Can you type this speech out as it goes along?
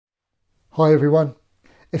Hi everyone.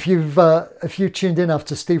 If you tuned in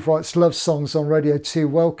after Steve Wright's Love Songs on Radio 2,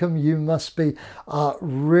 welcome. You must be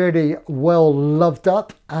really well loved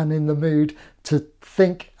up and in the mood to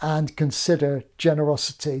think and consider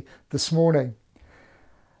generosity this morning.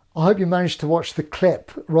 I hope you managed to watch the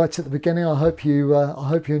clip right at the beginning. I hope you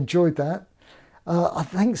enjoyed that. I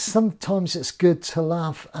think sometimes it's good to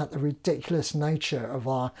laugh at the ridiculous nature of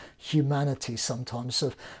our humanity sometimes,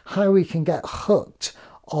 of how we can get hooked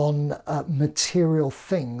on material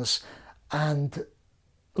things and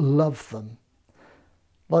love them.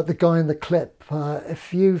 Like the guy in the clip,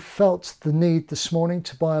 if you felt the need this morning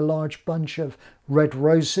to buy a large bunch of red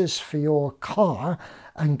roses for your car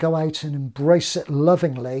and go out and embrace it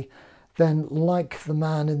lovingly, then like the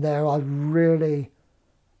man in there, I really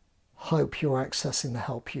hope you're accessing the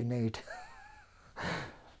help you need.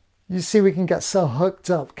 You see, we can get so hooked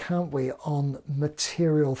up, can't we, on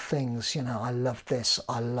material things. I love this,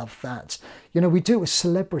 I love that. We do it with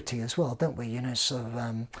celebrity as well, don't we?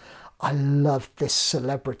 I love this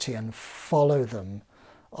celebrity and follow them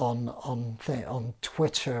on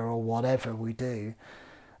Twitter or whatever we do.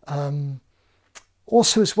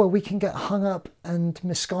 Also as well, we can get hung up and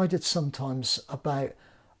misguided sometimes about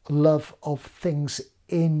love of things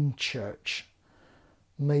in church.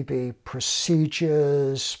 Maybe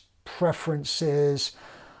procedures, preferences,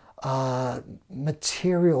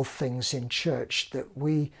 material things in church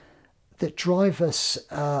that drive us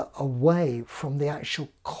away from the actual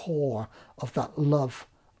core of that love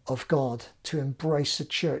of God, to embrace a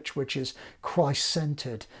church which is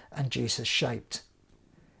Christ-centered and Jesus-shaped.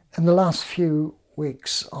 In the last few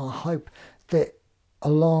weeks, I hope that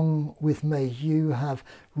along with me you have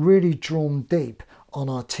really drawn deep on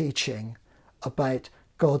our teaching about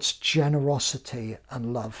God's generosity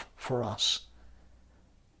and love for us.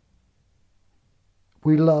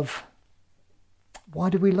 We love.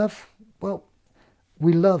 Why do we love? Well,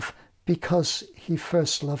 we love because he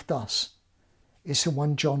first loved us. It's in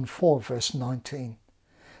 1 John 4 verse 19.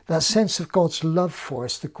 That sense of God's love for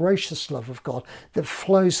us, the gracious love of God that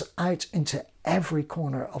flows out into every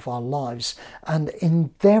corner of our lives and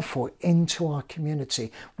therefore into our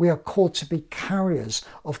community. We are called to be carriers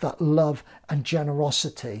of that love and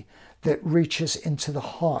generosity that reaches into the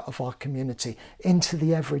heart of our community, into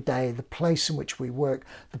the everyday, the place in which we work,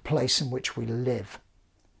 the place in which we live.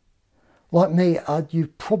 Like me,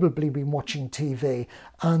 you've probably been watching TV,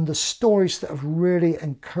 and the stories that have really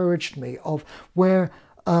encouraged me of where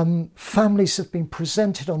families have been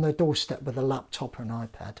presented on their doorstep with a laptop or an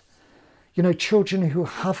iPad. Children who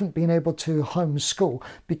haven't been able to homeschool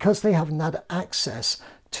because they haven't had access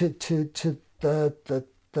to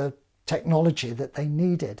the technology that they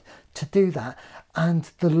needed to do that. And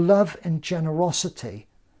the love and generosity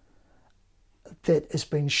that has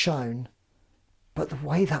been shown, but the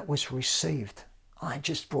way that was received, I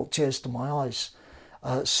just brought tears to my eyes,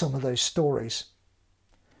 some of those stories.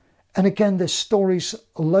 And again, there's stories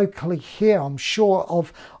locally here, I'm sure,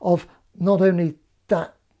 of not only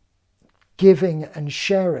that giving and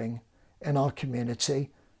sharing in our community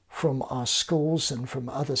from our schools and from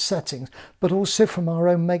other settings, but also from our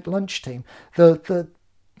own Make Lunch team. The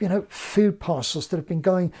food parcels that have been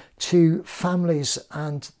going to families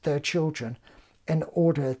and their children in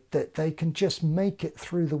order that they can just make it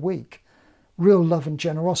through the week. Real love and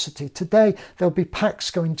generosity. Today, there'll be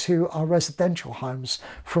packs going to our residential homes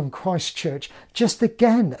from Christchurch. Just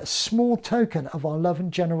again, a small token of our love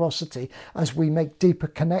and generosity as we make deeper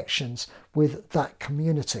connections with that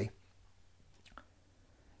community.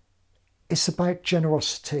 It's about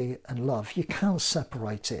generosity and love. You can't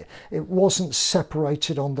separate it. It wasn't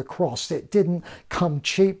separated on the cross. It didn't come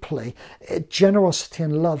cheaply. Generosity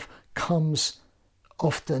and love comes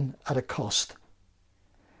often at a cost.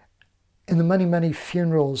 In the many, many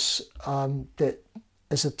funerals that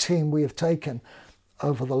as a team we have taken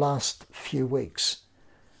over the last few weeks,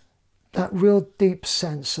 that real deep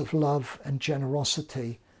sense of love and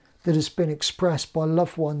generosity that has been expressed by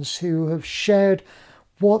loved ones who have shared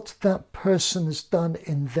what that person has done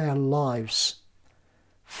in their lives.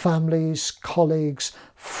 Families, colleagues,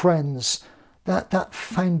 friends, that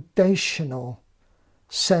foundational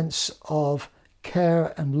sense of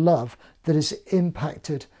care and love that has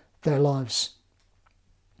impacted their lives.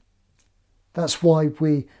 That's why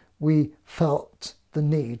we felt the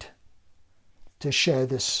need to share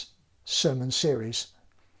this sermon series.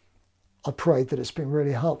 I pray that it's been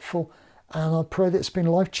really helpful, and I pray that it's been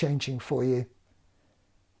life-changing for you.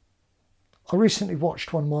 I recently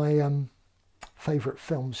watched one of my favourite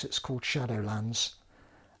films. It's called Shadowlands,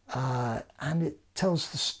 and it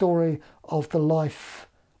tells the story of the life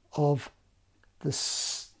of the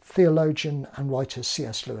theologian and writer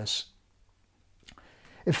C.S. Lewis.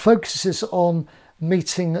 It focuses on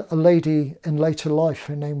meeting a lady in later life.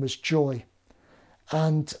 Her name was Joy.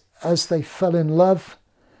 And as they fell in love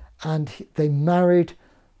and they married,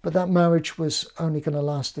 but that marriage was only going to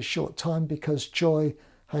last a short time because Joy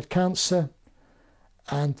had cancer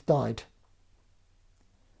and died.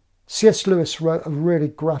 C.S. Lewis wrote a really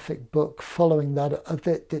graphic book following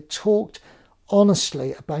that talked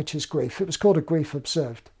honestly about his grief. It was called A Grief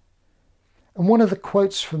Observed. And one of the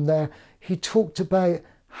quotes from there, he talked about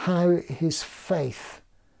how his faith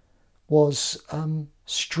was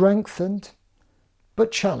strengthened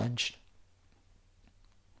but challenged.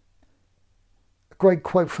 A great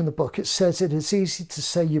quote from the book. It says, "It is easy to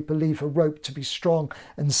say you believe a rope to be strong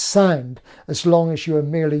and sound as long as you are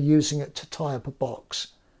merely using it to tie up a box.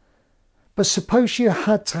 But suppose you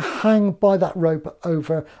had to hang by that rope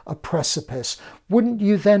over a precipice. Wouldn't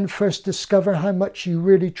you then first discover how much you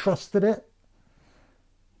really trusted it?"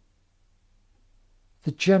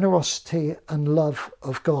 The generosity and love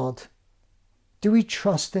of God. Do we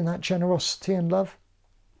trust in that generosity and love?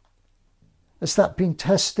 Has that been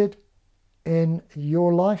tested in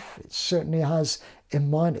your life? It certainly has in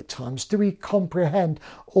mine at times. Do we comprehend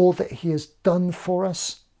all that he has done for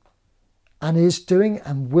us and is doing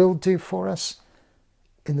and will do for us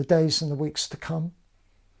in the days and the weeks to come?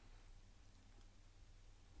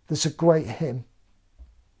 There's a great hymn.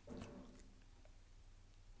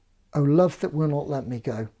 "O love that will not let me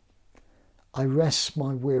go, I rest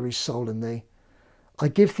my weary soul in thee. I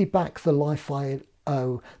give thee back the life I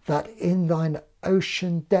owe, that in thine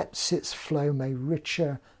ocean depths its flow may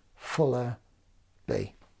richer, fuller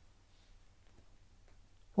be."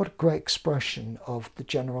 What a great expression of the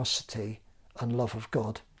generosity and love of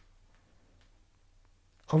God.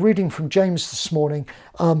 Our reading from James this morning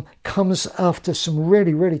comes after some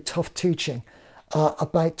really, really tough teaching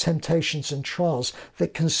about temptations and trials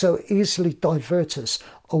that can so easily divert us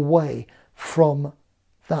away from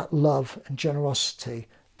that love and generosity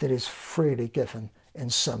that is freely given in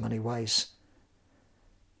so many ways.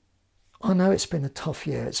 I know it's been a tough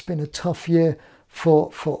year. It's been a tough year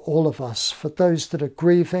for all of us, for those that are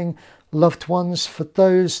grieving loved ones, for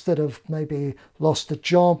those that have maybe lost a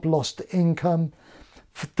job, lost income,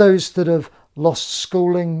 for those that have lost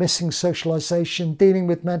schooling, missing socialisation, dealing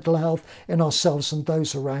with mental health in ourselves and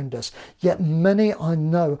those around us. Yet many, I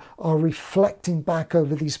know, are reflecting back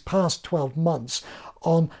over these past 12 months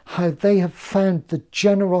on how they have found the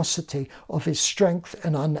generosity of his strength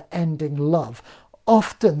and unending love,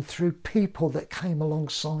 often through people that came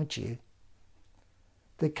alongside you,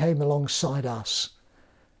 that came alongside us.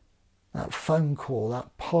 That phone call,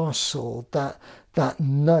 that parcel, that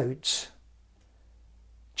note,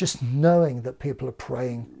 just knowing that people are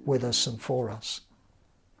praying with us and for us.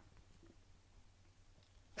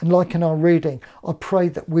 And like in our reading, I pray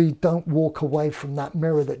that we don't walk away from that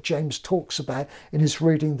mirror that James talks about in his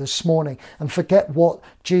reading this morning and forget what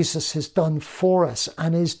Jesus has done for us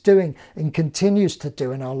and is doing and continues to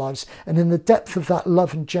do in our lives. And in the depth of that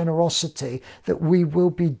love and generosity, that we will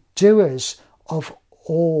be doers of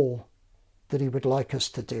all that he would like us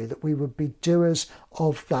to do, that we would be doers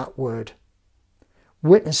of that word.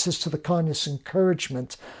 Witnesses to the kindness,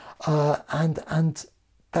 encouragement, and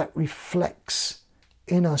that reflects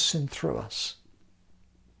in us and through us.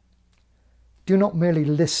 Do not merely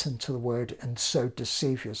listen to the word and so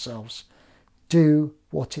deceive yourselves. Do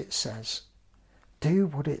what it says. Do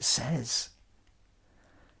what it says.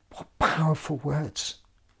 What powerful words.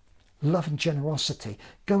 Love and generosity.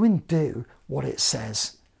 Go and do what it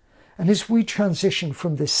says. And as we transition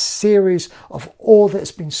from this series of all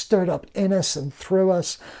that's been stirred up in us and through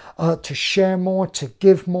us, to share more, to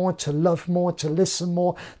give more, to love more, to listen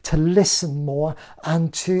more,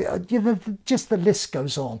 and to, just the list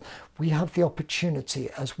goes on. We have the opportunity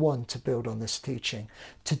as one to build on this teaching,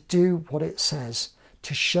 to do what it says,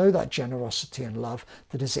 to show that generosity and love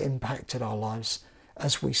that has impacted our lives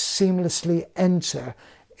as we seamlessly enter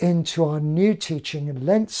into our new teaching and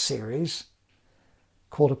Lent series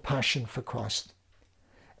called A Passion for Christ.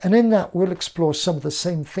 And in that, we'll explore some of the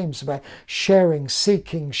same themes about sharing,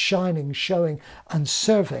 seeking, shining, showing, and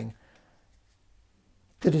serving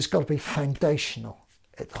that has got to be foundational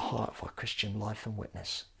at the heart of our Christian life and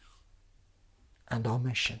witness and our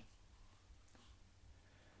mission.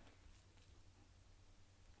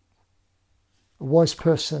 A wise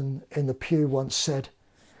person in the pew once said,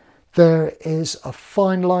 "There is a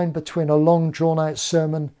fine line between a long drawn-out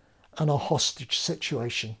sermon and a hostage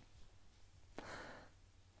situation."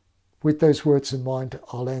 With those words in mind,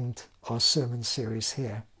 I'll end our sermon series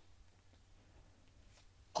here.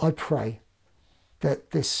 I pray that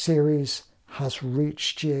this series has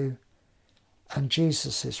reached you And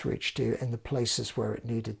Jesus has reached you in the places where it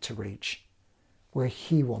needed to reach, where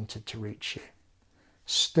he wanted to reach you,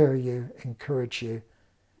 stir you, encourage you,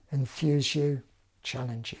 enthuse you,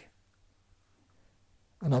 challenge you.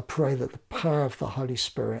 And I pray that the power of the Holy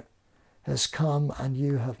Spirit has come and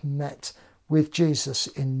you have met with Jesus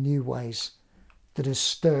in new ways that has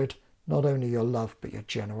stirred not only your love but your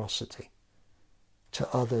generosity to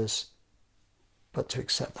others, but to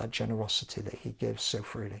accept that generosity that he gives so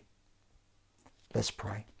freely. Let's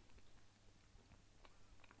pray.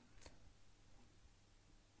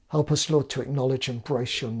 Help us, Lord, to acknowledge and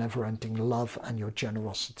embrace your never-ending love and your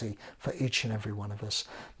generosity for each and every one of us.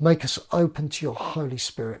 Make us open to your Holy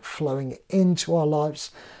Spirit flowing into our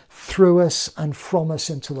lives, through us and from us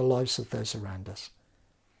into the lives of those around us.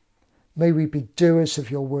 May we be doers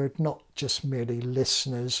of your word, not just merely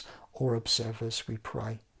listeners or observers, we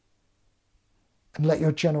pray. And let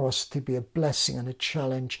your generosity be a blessing and a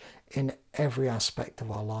challenge in every aspect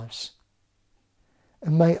of our lives.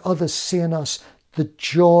 And may others see in us the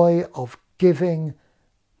joy of giving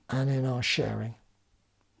and in our sharing.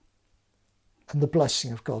 And the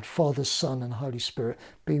blessing of God, Father, Son and Holy Spirit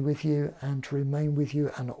be with you and remain with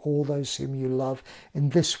you and all those whom you love in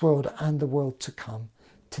this world and the world to come,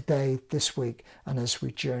 today, this week, and as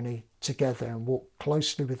we journey together and walk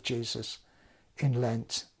closely with Jesus in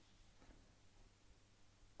Lent.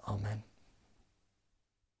 Amen.